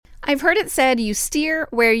I've heard it said you steer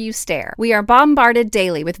where you stare. We are bombarded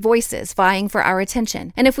daily with voices vying for our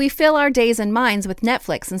attention. And if we fill our days and minds with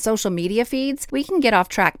Netflix and social media feeds, we can get off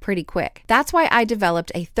track pretty quick. That's why I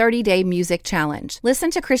developed a 30-day music challenge.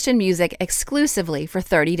 Listen to Christian music exclusively for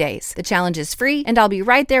 30 days. The challenge is free, and I'll be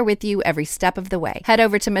right there with you every step of the way. Head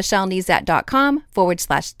over to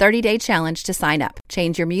michellenezat.com/30-day challenge to sign up.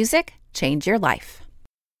 Change your music, change your life.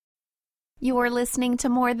 You're listening to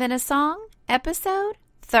More Than a Song, episode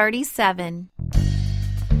 37.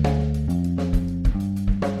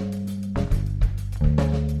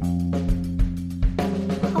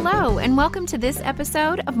 Hello, and welcome to this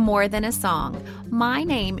episode of More Than a Song. My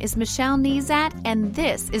name is Michelle Nezat, and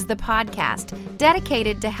this is the podcast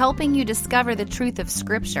dedicated to helping you discover the truth of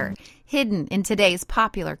Scripture hidden in today's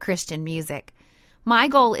popular Christian music. My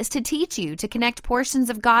goal is to teach you to connect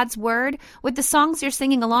portions of God's Word with the songs you're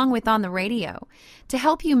singing along with on the radio, to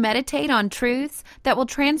help you meditate on truths that will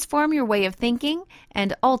transform your way of thinking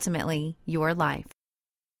and ultimately your life.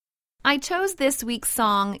 I chose this week's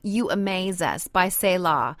song, You Amaze Us by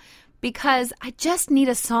Selah, because I just need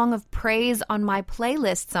a song of praise on my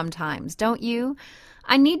playlist sometimes, don't you?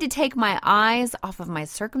 I need to take my eyes off of my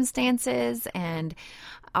circumstances and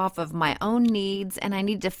off of my own needs, and I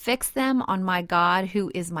need to fix them on my God, who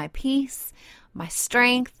is my peace, my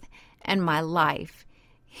strength, and my life.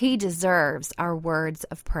 He deserves our words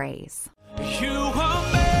of praise. You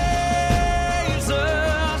amaze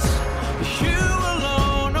us. You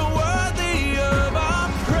alone are worthy of our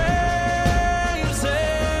praises.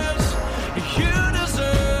 You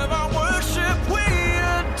deserve our worship. We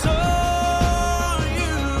adore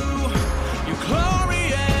you. Your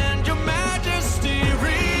glory and your majesty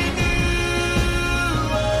renew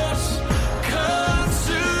us,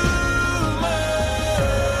 consume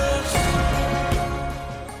us.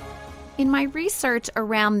 In my research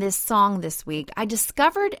around this song this week, I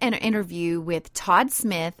discovered an interview with Todd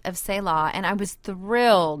Smith of Selah, and I was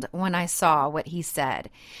thrilled when I saw what he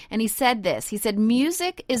said. And he said this, he said,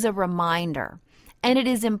 music is a reminder, and it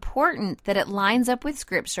is important that it lines up with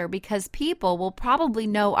Scripture because people will probably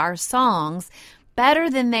know our songs better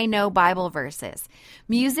than they know Bible verses.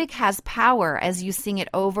 Music has power as you sing it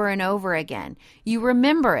over and over again. You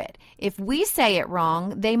remember it. If we say it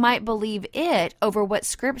wrong, they might believe it over what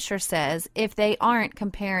Scripture says if they aren't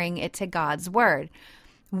comparing it to God's Word.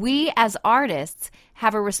 We as artists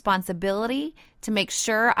have a responsibility to make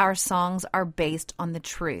sure our songs are based on the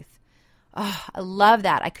truth. Oh, I love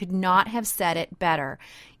that. I could not have said it better.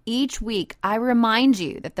 Each week, I remind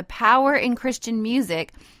you that the power in Christian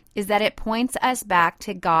music is that it points us back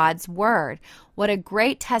to God's Word. What a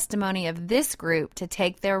great testimony of this group to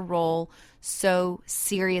take their role so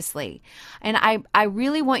seriously. And I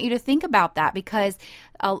really want you to think about that because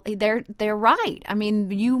they're right. I mean,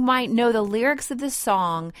 you might know the lyrics of the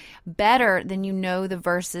song better than you know the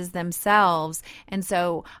verses themselves. And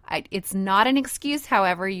so it's not an excuse,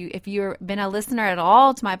 however, if you've been a listener at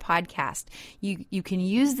all to my podcast, you can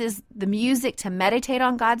use the music to meditate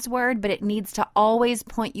on God's Word, but it needs to always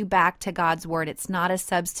point you back to God's Word. It's not a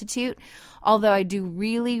substitute. Although I do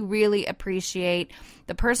really, really appreciate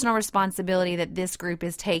the personal responsibility that this group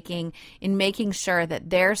is taking in making sure that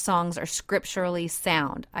their songs are scripturally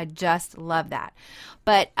sound. I just love that.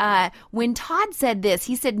 But when Todd said this,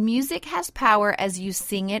 he said, music has power as you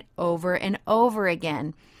sing it over and over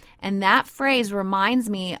again. And that phrase reminds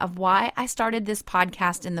me of why I started this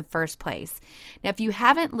podcast in the first place. Now, if you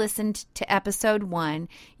haven't listened to episode 1,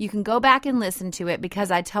 you can go back and listen to it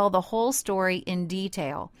because I tell the whole story in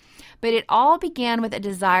detail. But it all began with a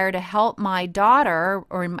desire to help my daughter,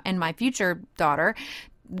 and my future daughter,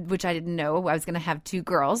 which I didn't know I was going to have 2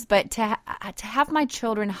 girls, but to have my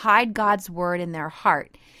children hide God's Word in their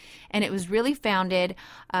heart. And it was really founded,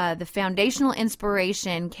 the foundational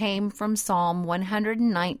inspiration came from Psalm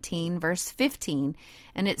 119, verse 15.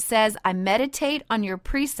 And it says, I meditate on your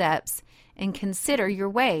precepts and consider your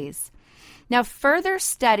ways. Now, further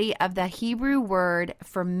study of the Hebrew word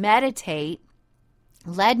for meditate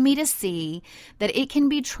led me to see that it can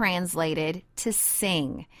be translated to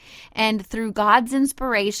sing. And through God's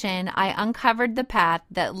inspiration, I uncovered the path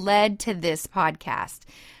that led to this podcast,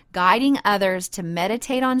 guiding others to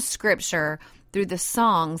meditate on Scripture through the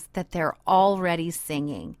songs that they're already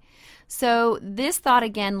singing. So this thought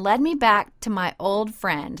again led me back to my old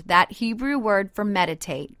friend, that Hebrew word for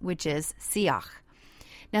meditate, which is Selah.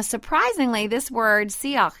 Now, surprisingly, this word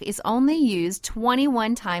Selah is only used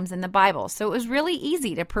 21 times in the Bible, so it was really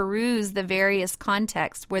easy to peruse the various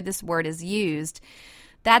contexts where this word is used.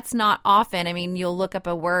 That's not often. I mean, you'll look up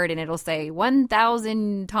a word and it'll say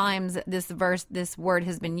 1,000 times this word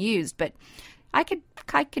has been used, but I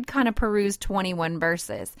could kind of peruse 21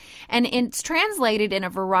 verses. And it's translated in a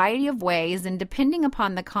variety of ways, and depending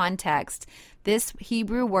upon the context, this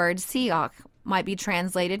Hebrew word Selah might be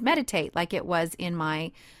translated meditate, like it was in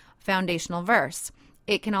my foundational verse.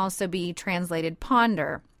 It can also be translated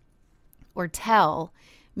ponder or tell,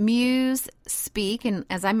 muse, speak, and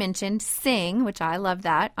as I mentioned, sing, which I love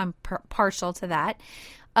that. I'm partial to that.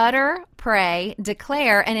 Utter, pray,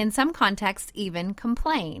 declare, and in some contexts, even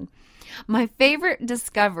complain. My favorite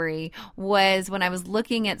discovery was when I was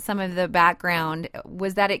looking at some of the background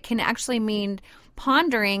was that it can actually mean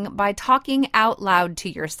pondering by talking out loud to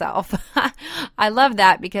yourself. I love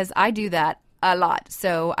that because I do that a lot.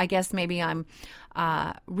 So I guess maybe I'm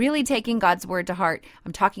really taking God's word to heart.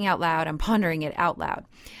 I'm talking out loud. I'm pondering it out loud.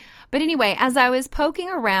 But anyway, as I was poking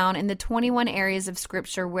around in the 21 areas of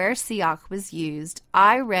Scripture where Selah was used,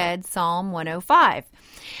 I read Psalm 105.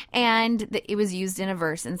 And it was used in a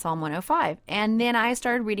verse in Psalm 105. And then I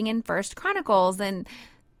started reading in 1 Chronicles and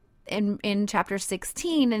in chapter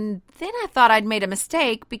 16. And then I thought I'd made a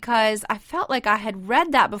mistake because I felt like I had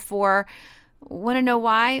read that before. Want to know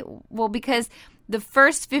why? Well, because the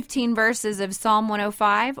first 15 verses of Psalm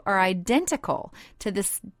 105 are identical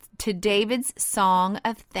to David's song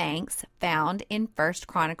of thanks found in 1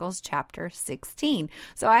 Chronicles chapter 16.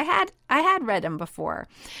 So I had read them before.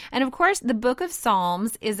 And of course, the book of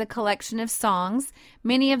Psalms is a collection of songs,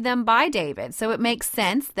 many of them by David. So it makes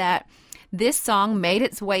sense that this song made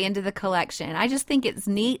its way into the collection. I just think it's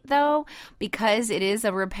neat, though, because it is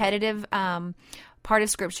a repetitive part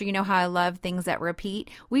of Scripture. You know how I love things that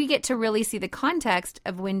repeat. We get to really see the context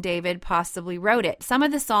of when David possibly wrote it. Some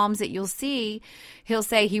of the Psalms that you'll see, he'll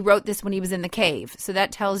say he wrote this when he was in the cave. So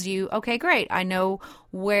that tells you, okay, great, I know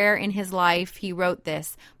where in his life he wrote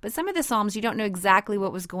this. But some of the Psalms, you don't know exactly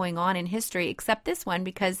what was going on in history, except this one,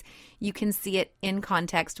 because you can see it in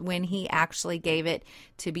context when he actually gave it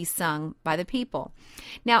to be sung by the people.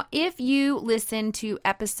 Now, if you listen to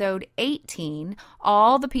episode 18,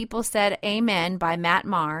 All the People Said Amen by Matt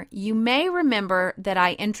Maher, you may remember that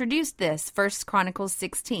I introduced this, 1 Chronicles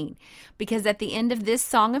 16, because at the end of this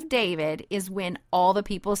Song of David is when all the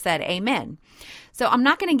people said amen. So I'm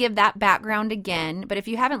not going to give that background again, but if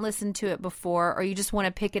you haven't listened to it before or you just want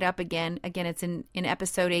to pick it up again, it's in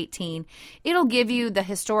episode 18, it'll give you the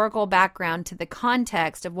historical background to the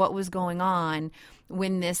context of what was going on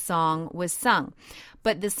when this song was sung.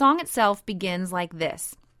 But the song itself begins like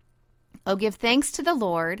this. Oh, give thanks to the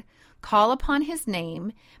Lord, call upon his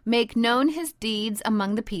name, make known his deeds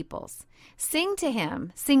among the peoples. Sing to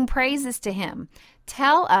him, sing praises to him.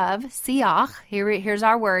 Tell of, Selah, here's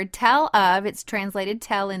our word, tell of, it's translated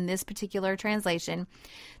tell in this particular translation.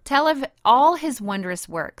 Tell of all his wondrous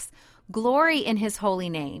works. Glory in his holy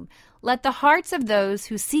name. Let the hearts of those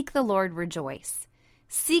who seek the Lord rejoice.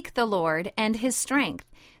 Seek the Lord and his strength.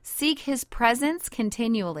 Seek his presence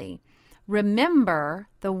continually. Remember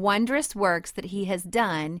the wondrous works that he has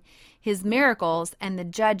done, his miracles, and the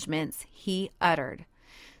judgments he uttered.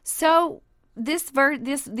 So these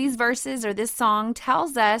verses or this song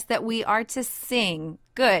tells us that we are to sing.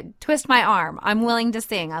 Good. Twist my arm. I'm willing to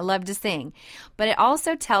sing. I love to sing. But it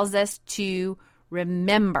also tells us to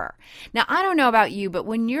remember. Now, I don't know about you, but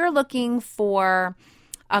when you're looking for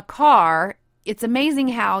a car, it's amazing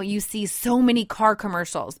how you see so many car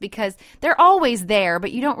commercials because they're always there,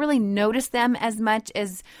 but you don't really notice them as much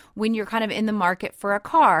as when you're kind of in the market for a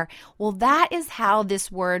car. Well, that is how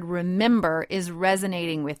this word remember is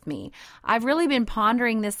resonating with me. I've really been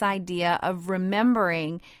pondering this idea of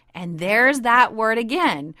remembering, and there's that word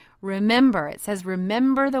again, remember. It says,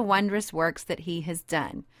 remember the wondrous works that he has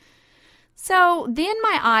done. So then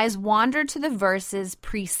my eyes wandered to the verses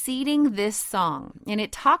preceding this song, and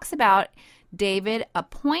it talks about David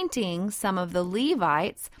appointing some of the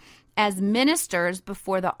Levites as ministers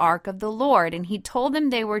before the ark of the Lord. And he told them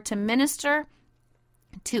they were to minister,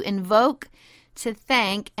 to invoke, to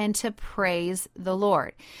thank, and to praise the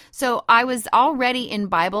Lord. So I was already in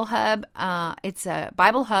Bible Hub. It's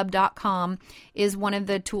BibleHub.com is one of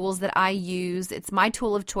the tools that I use. It's my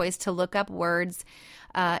tool of choice to look up words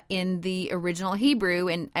in the original Hebrew,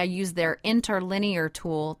 and I use their interlinear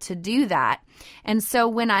tool to do that. And so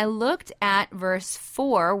when I looked at verse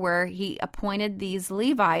 4, where he appointed these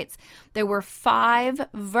Levites, there were 5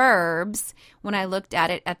 verbs when I looked at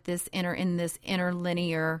it at this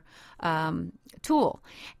interlinear tool.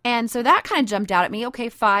 And so that kind of jumped out at me. Okay,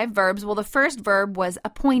 5 verbs. Well, the first verb was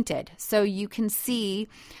appointed. So you can see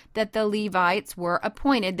that the Levites were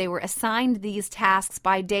appointed. They were assigned these tasks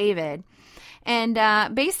by David. And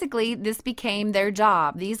basically, this became their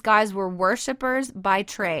job. These guys were worshipers by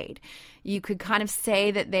trade. You could kind of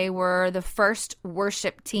say that they were the first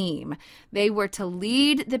worship team. They were to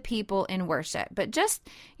lead the people in worship. But just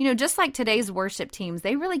like today's worship teams,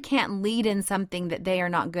 they really can't lead in something that they are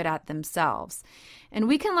not good at themselves. And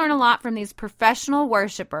we can learn a lot from these professional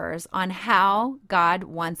worshipers on how God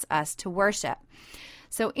wants us to worship.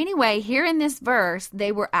 So anyway, here in this verse,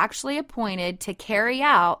 they were actually appointed to carry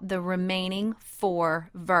out the remaining 4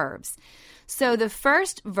 verbs. So the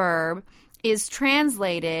first verb is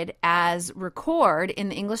translated as record in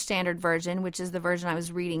the English Standard Version, which is the version I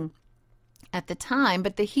was reading at the time.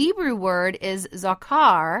 But the Hebrew word is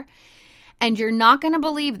zakar, and you're not going to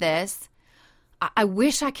believe this. I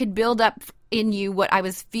wish I could build up in you what I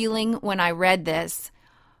was feeling when I read this,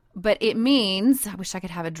 but it means, I wish I could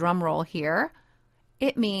have a drum roll here,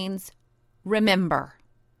 it means remember.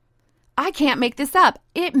 I can't make this up.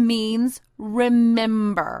 It means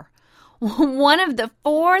remember. One of the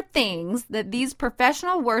 4 things that these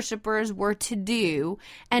professional worshipers were to do,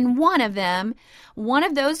 and one of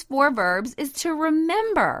those 4 verbs is to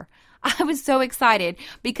remember. I was so excited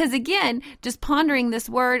because, again, just pondering this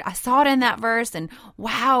word, I saw it in that verse and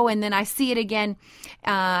wow, and then I see it again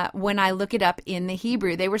when I look it up in the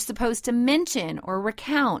Hebrew. They were supposed to mention or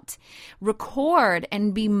recount, record,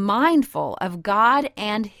 and be mindful of God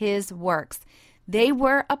and His works. They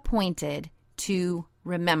were appointed to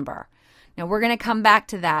remember. Now, we're going to come back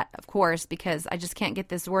to that, of course, because I just can't get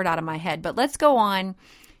this word out of my head. But let's go on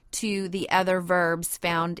to the other verbs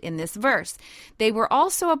found in this verse. They were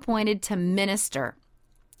also appointed to minister,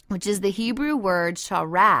 which is the Hebrew word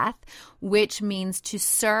sharath, which means to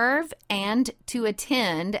serve and to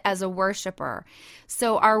attend as a worshiper.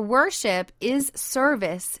 So our worship is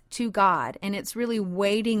service to God, and it's really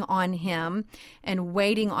waiting on Him and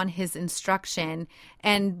waiting on His instruction,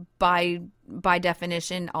 and by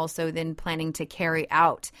definition also then planning to carry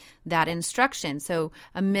out that instruction. So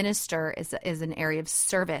a minister is an area of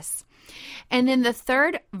service. And then the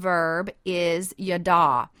third verb is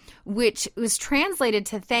yada, which was translated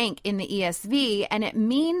to thank in the ESV, and it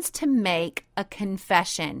means to make a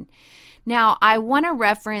confession. Now, I want to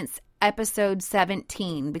reference episode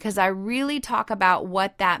 17 because I really talk about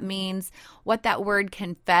what that means, what that word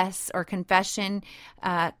confess or confession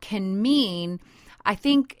can mean. I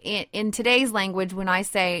think in today's language, when I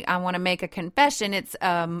say I want to make a confession, it's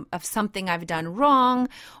of something I've done wrong,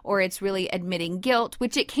 or it's really admitting guilt,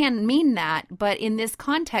 which it can mean that. But in this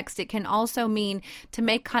context, it can also mean to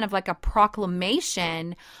make kind of like a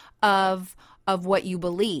proclamation of what you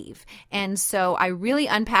believe. And so I really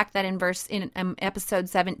unpack that in episode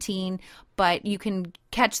 17, but you can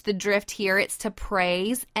catch the drift here. It's to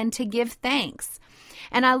praise and to give thanks.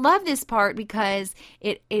 And I love this part because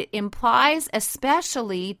it implies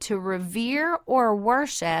especially to revere or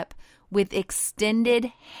worship with extended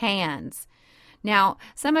hands. Now,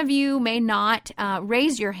 some of you may not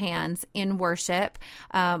raise your hands in worship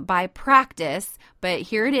by practice, but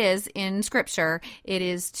here it is in Scripture. It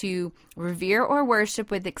is to revere or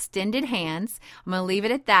worship with extended hands. I'm going to leave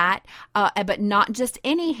it at that, but not just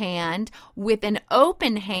any hand, with an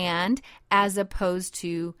open hand as opposed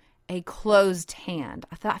to a closed hand.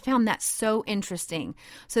 I found that so interesting.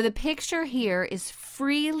 So the picture here is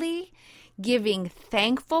freely giving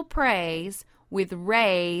thankful praise with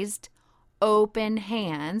raised open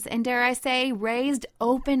hands, and dare I say, raised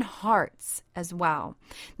open hearts as well.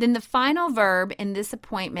 Then the final verb in this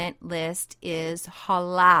appointment list is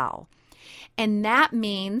halal, and that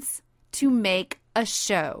means to make a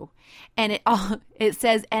show. And it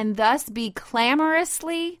says, and thus be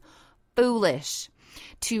clamorously foolish,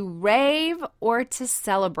 to rave or to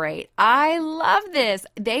celebrate. I love this.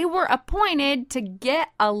 They were appointed to get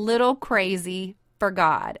a little crazy for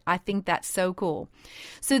God. I think that's so cool.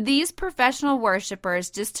 So these professional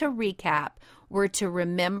worshipers, just to recap, were to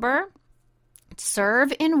remember,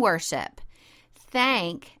 serve in worship,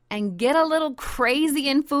 thank, and get a little crazy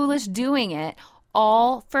and foolish doing it,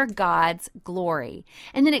 all for God's glory.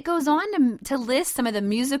 And then it goes on to list some of the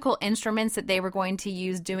musical instruments that they were going to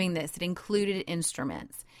use doing this. It included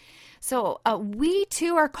instruments. So we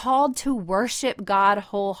too are called to worship God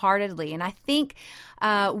wholeheartedly. And I think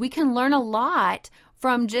we can learn a lot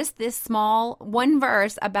from just this small one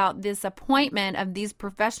verse about this appointment of these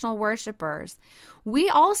professional worshipers, we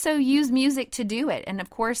also use music to do it. And of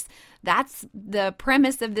course, that's the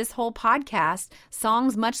premise of this whole podcast.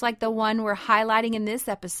 Songs much like the one we're highlighting in this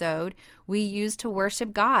episode, we use to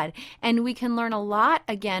worship God. And we can learn a lot,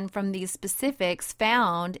 again, from these specifics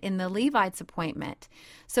found in the Levites' appointment.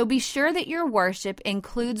 So be sure that your worship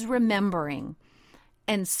includes remembering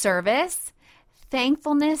and service,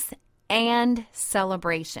 thankfulness, and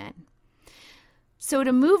celebration. So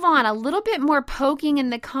to move on, a little bit more poking in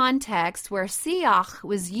the context where Selah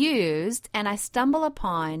was used, and I stumble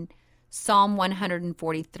upon Psalm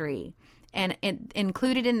 143. And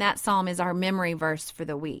included in that psalm is our memory verse for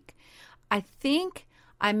the week. I think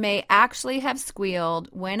I may actually have squealed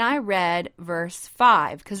when I read verse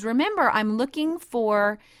 5, because remember, I'm looking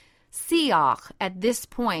for Selah at this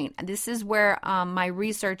point. This is where my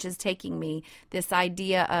research is taking me, this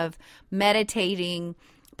idea of meditating,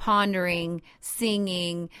 pondering,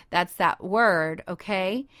 singing. That's that word,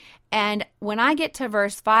 okay? And when I get to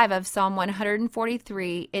verse 5 of Psalm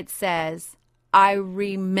 143, it says, I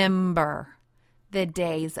remember the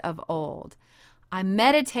days of old. I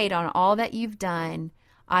meditate on all that you've done.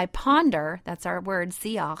 I ponder, that's our word,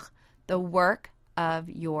 Selah, the work of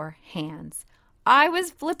your hands. I was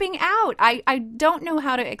flipping out. I don't know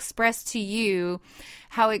how to express to you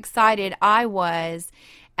how excited I was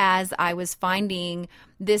as I was finding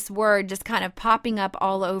this word just kind of popping up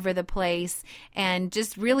all over the place, and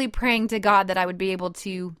just really praying to God that I would be able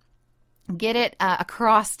to get it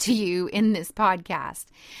across to you in this podcast.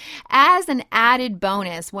 As an added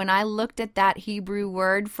bonus, when I looked at that Hebrew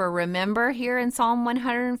word for remember here in Psalm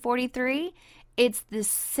 143, it's the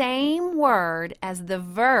same word as the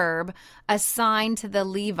verb assigned to the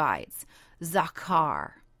Levites,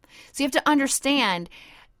 zakar. So you have to understand,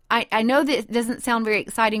 I know that it doesn't sound very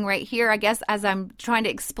exciting right here, I guess, as I'm trying to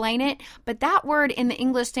explain it, but that word in the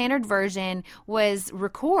English Standard Version was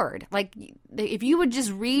record. Like, if you would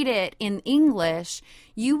just read it in English,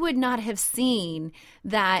 you would not have seen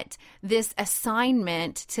that this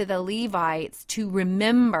assignment to the Levites to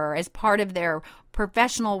remember as part of their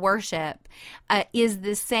professional worship is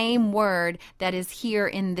the same word that is here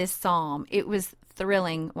in this psalm. It was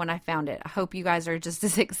thrilling when I found it. I hope you guys are just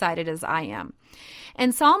as excited as I am.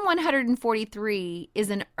 And Psalm 143 is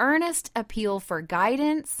an earnest appeal for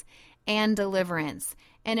guidance and deliverance.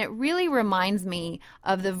 And it really reminds me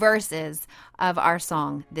of the verses of our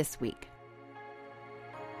song this week.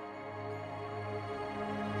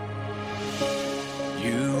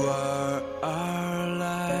 You are our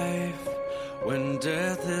life when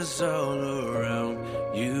death is all around.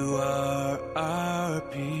 You are our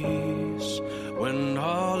peace when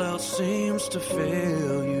all else seems to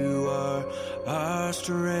fail. You are our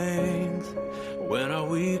strength when our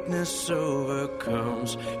weakness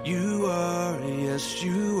overcomes. You are, yes,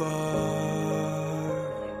 you are.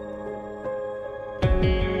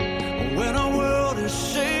 When our world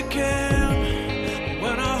is shaken,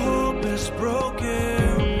 when our hope is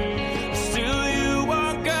broken, still you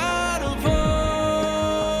are God of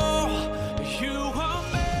all. You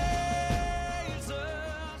amaze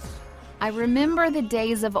us. I remember the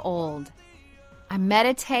days of old. I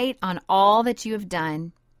meditate on all that you have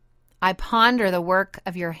done. I ponder the work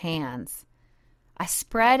of your hands. I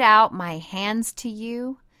spread out my hands to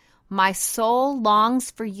you. My soul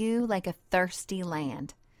longs for you like a thirsty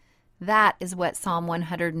land. That is what Psalm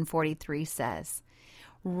 143 says.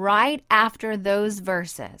 Right after those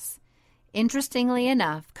verses, interestingly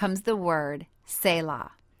enough, comes the word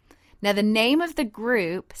Selah. Now, the name of the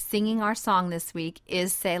group singing our song this week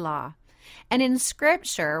is Selah. And in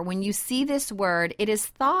Scripture, when you see this word, it is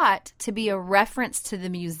thought to be a reference to the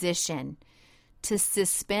musician, to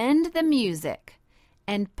suspend the music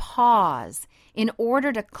and pause in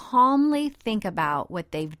order to calmly think about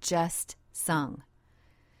what they've just sung.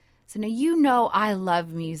 So now you know I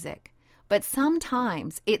love music, but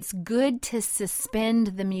sometimes it's good to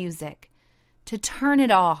suspend the music, to turn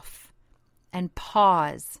it off and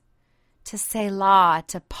pause. To Selah,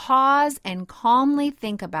 to pause and calmly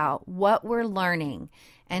think about what we're learning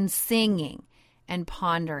and singing and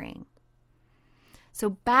pondering.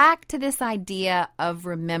 So back to this idea of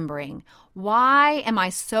remembering. Why am I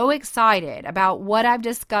so excited about what I've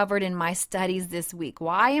discovered in my studies this week?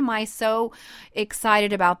 Why am I so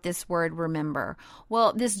excited about this word remember?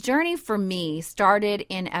 Well, this journey for me started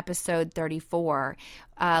in episode 34.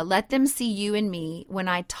 Let them see you and me. When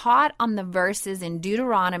I taught on the verses in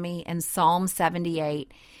Deuteronomy and Psalm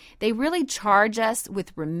 78, they really charge us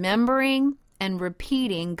with remembering and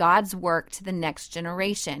repeating God's work to the next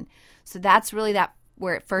generation. So that's really that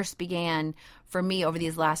where it first began for me over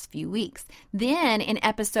these last few weeks. Then in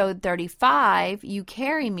episode 35, You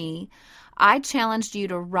Carry Me, I challenged you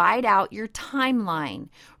to write out your timeline,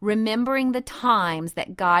 remembering the times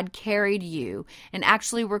that God carried you and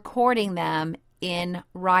actually recording them in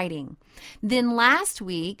writing. Then last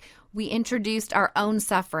week, we introduced our own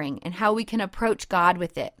suffering and how we can approach God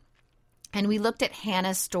with it. And we looked at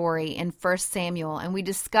Hannah's story in 1 Samuel, and we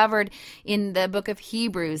discovered in the book of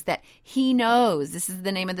Hebrews that He knows, this is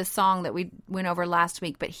the name of the song that we went over last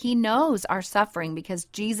week, but He knows our suffering because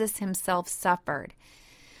Jesus Himself suffered.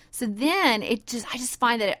 So then I just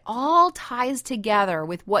find that it all ties together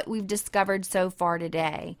with what we've discovered so far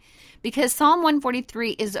today. Because Psalm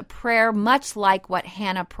 143 is a prayer much like what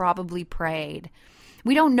Hannah probably prayed.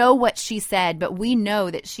 We don't know what she said, but we know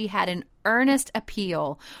that she had an earnest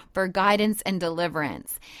appeal for guidance and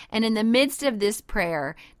deliverance. And in the midst of this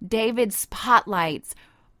prayer, David spotlights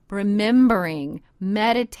remembering,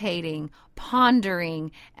 meditating,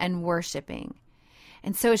 pondering, and worshiping.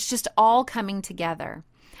 And so it's just all coming together.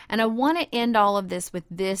 And I want to end all of this with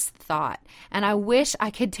this thought. And I wish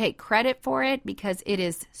I could take credit for it because it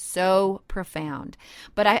is so profound.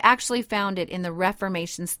 But I actually found it in the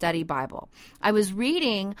Reformation Study Bible. I was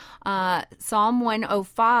reading Psalm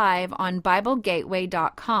 105 on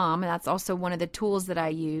BibleGateway.com. And that's also one of the tools that I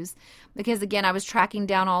use. Because again, I was tracking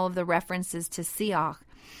down all of the references to Selah.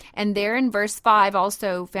 And there in verse 5,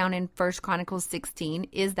 also found in 1 Chronicles 16,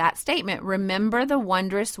 is that statement, remember the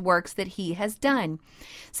wondrous works that He has done.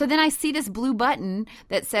 So then I see this blue button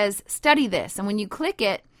that says, study this. And when you click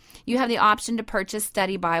it, you have the option to purchase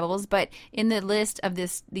study Bibles, but in the list of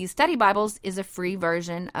these study Bibles is a free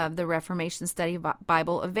version of the Reformation Study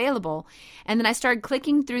Bible available. And then I started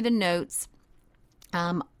clicking through the notes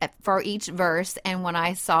for each verse, and when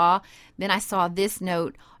I saw this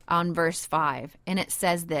note on verse 5, and it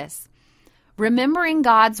says this: remembering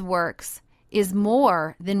God's works is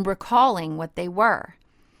more than recalling what they were.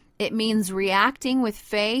 It means reacting with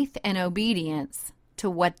faith and obedience to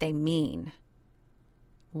what they mean.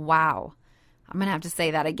 Wow. I'm going to have to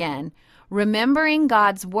say that again. Remembering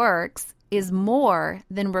God's works is more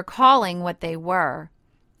than recalling what they were.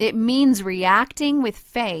 It means reacting with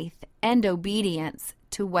faith and obedience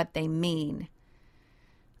to what they mean.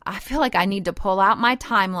 I feel like I need to pull out my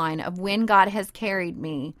timeline of when God has carried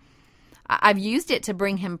me. I've used it to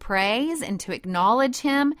bring Him praise and to acknowledge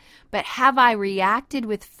Him, but have I reacted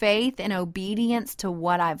with faith and obedience to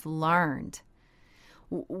what I've learned?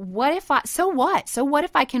 So what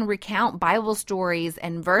if I can recount Bible stories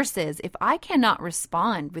and verses if I cannot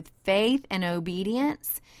respond with faith and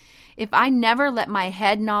obedience? If I never let my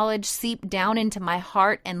head knowledge seep down into my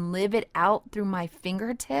heart and live it out through my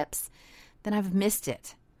fingertips, then I've missed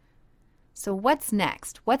it. So what's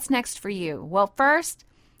next? What's next for you? Well, first,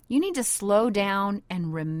 you need to slow down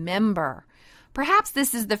and remember. Perhaps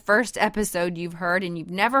this is the first episode you've heard and you've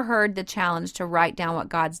never heard the challenge to write down what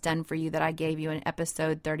God's done for you that I gave you in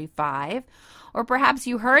episode 35. Or perhaps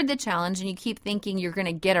you heard the challenge and you keep thinking you're going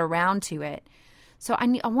to get around to it. So I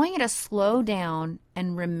want you to slow down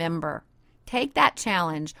and remember. Take that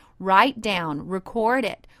challenge, write down, record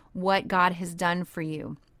it, what God has done for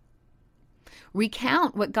you.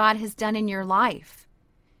 Recount what God has done in your life.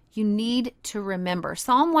 You need to remember.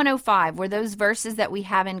 Psalm 105 were those verses that we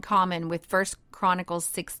have in common with 1 Chronicles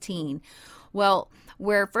 16. Well,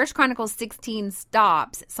 where 1 Chronicles 16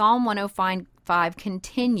 stops, Psalm 105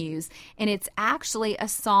 continues, and it's actually a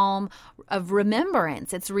psalm of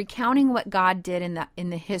remembrance. It's recounting what God did in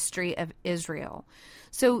the history of Israel.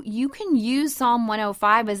 So you can use Psalm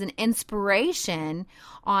 105 as an inspiration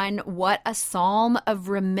on what a psalm of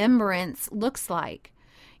remembrance looks like.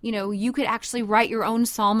 You know, you could actually write your own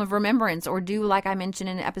psalm of remembrance or do like I mentioned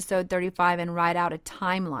in episode 35 and write out a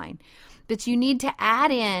timeline. But you need to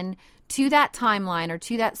add in to that timeline or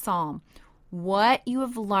to that psalm what you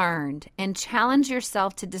have learned and challenge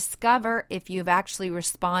yourself to discover if you've actually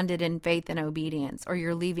responded in faith and obedience or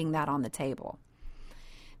you're leaving that on the table.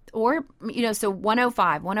 Or, so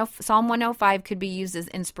Psalm 105 could be used as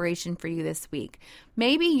inspiration for you this week.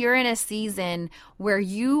 Maybe you're in a season where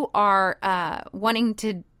you are wanting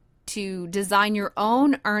to design your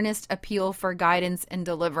own earnest appeal for guidance and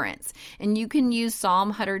deliverance. And you can use Psalm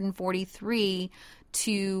 143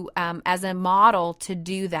 as a model to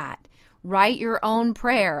do that. Write your own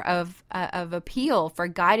prayer of appeal for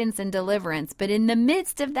guidance and deliverance. But in the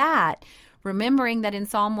midst of that, remembering that in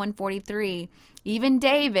Psalm 143, even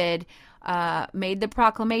David made the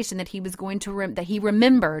proclamation that he was going to that he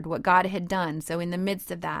remembered what God had done. So in the midst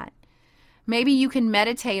of that, Maybe you can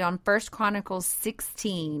meditate on 1 Chronicles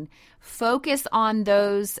 16. Focus on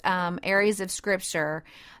those areas of Scripture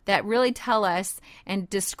that really tell us and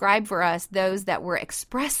describe for us those that were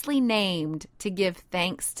expressly named to give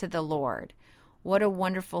thanks to the Lord. What a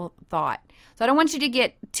wonderful thought. So I don't want you to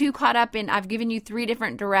get too caught up in, I've given you 3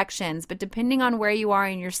 different directions, but depending on where you are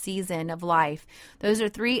in your season of life, those are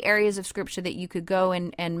 3 areas of Scripture that you could go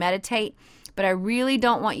and meditate. But I really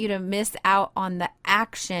don't want you to miss out on the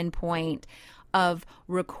action point of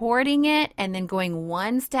recording it and then going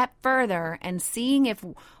one step further and seeing if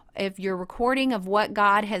your recording of what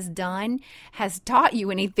God has done has taught you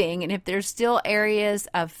anything, and if there's still areas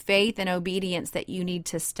of faith and obedience that you need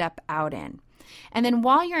to step out in. And then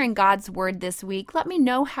while you're in God's Word this week, let me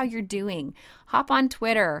know how you're doing. Hop on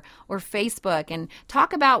Twitter or Facebook and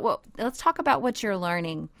let's talk about what you're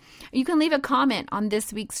learning. You can leave a comment on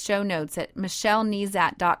this week's show notes at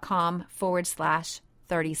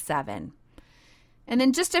michellenezat.com/37. And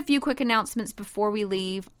then just a few quick announcements before we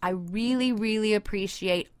leave. I really, really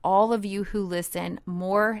appreciate all of you who listen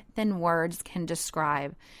more than words can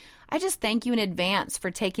describe. I just thank you in advance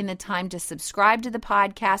for taking the time to subscribe to the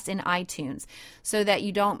podcast in iTunes so that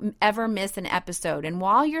you don't ever miss an episode. And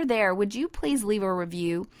while you're there, would you please leave a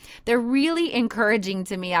review? They're really encouraging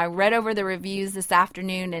to me. I read over the reviews this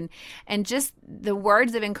afternoon, and just the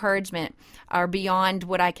words of encouragement are beyond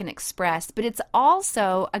what I can express. But it's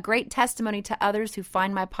also a great testimony to others who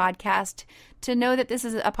find my podcast to know that this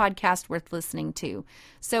is a podcast worth listening to.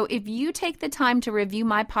 So if you take the time to review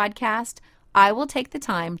my podcast, I will take the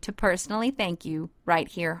time to personally thank you right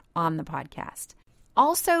here on the podcast.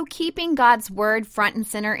 Also, keeping God's Word front and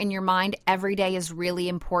center in your mind every day is really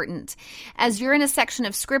important. As you're in a section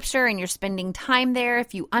of Scripture and you're spending time there,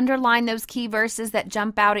 if you underline those key verses that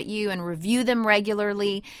jump out at you and review them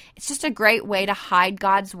regularly, it's just a great way to hide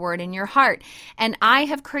God's Word in your heart. And I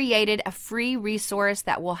have created a free resource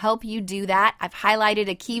that will help you do that. I've highlighted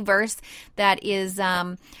a key verse that is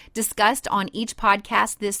discussed on each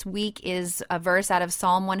podcast. This week is a verse out of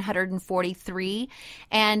Psalm 143,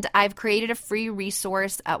 and I've created a free resource,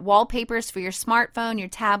 wallpapers for your smartphone, your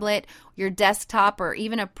tablet, your desktop, or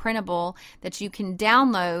even a printable that you can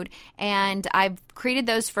download. And I've created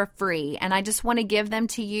those for free. And I just want to give them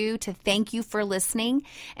to you to thank you for listening.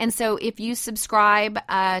 And so if you subscribe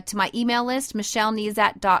to my email list,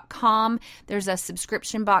 michellenezat.com, there's a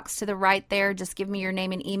subscription box to the right there. Just give me your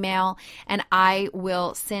name and email, and I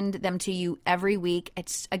will send them to you every week.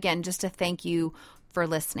 It's, again, just to thank you for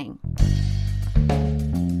listening.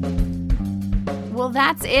 Well,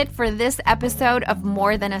 that's it for this episode of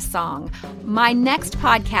More Than a Song. My next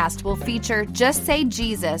podcast will feature Just Say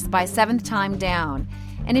Jesus by Seventh Time Down.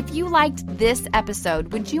 And if you liked this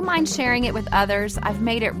episode, would you mind sharing it with others? I've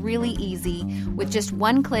made it really easy. With just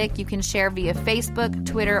one click, you can share via Facebook,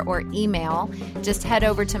 Twitter, or email. Just head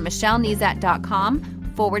over to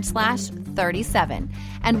michellenezat.com/37.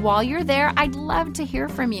 And while you're there, I'd love to hear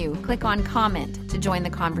from you. Click on comment to join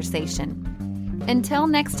the conversation. Until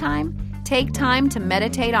next time, take time to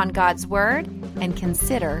meditate on God's Word and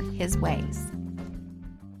consider His ways.